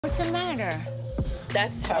What's the matter?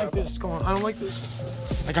 That's I don't terrible. like this going on. I don't like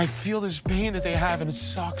this. Like, I feel this pain that they have, and it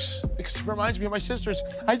sucks. Because it reminds me of my sisters.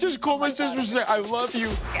 I just called my sisters and said, I love you.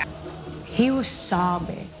 He was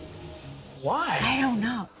sobbing. Why? I don't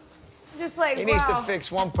know. Just like, He needs to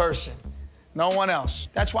fix one person, no one else.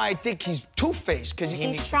 That's why I think he's two-faced, because he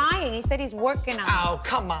He's needs trying. He said he's working on it. Oh,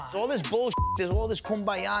 come on. All this bullshit, there's all this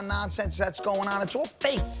kumbaya nonsense that's going on. It's all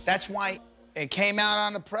fake. That's why it came out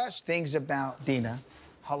on the press. Things about Dina.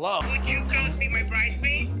 Hello. Would you girls be my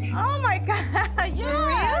bridesmaids? Oh my God,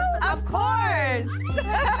 yes, of course.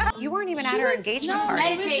 You weren't even at her engagement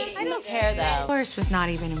party. I don't care though. Dolores was not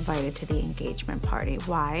even invited to the engagement party.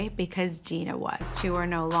 Why? Because Dina was. Two are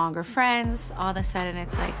no longer friends. All of a sudden,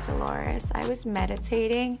 it's like, Dolores, I was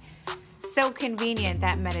meditating. So convenient,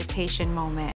 that meditation moment.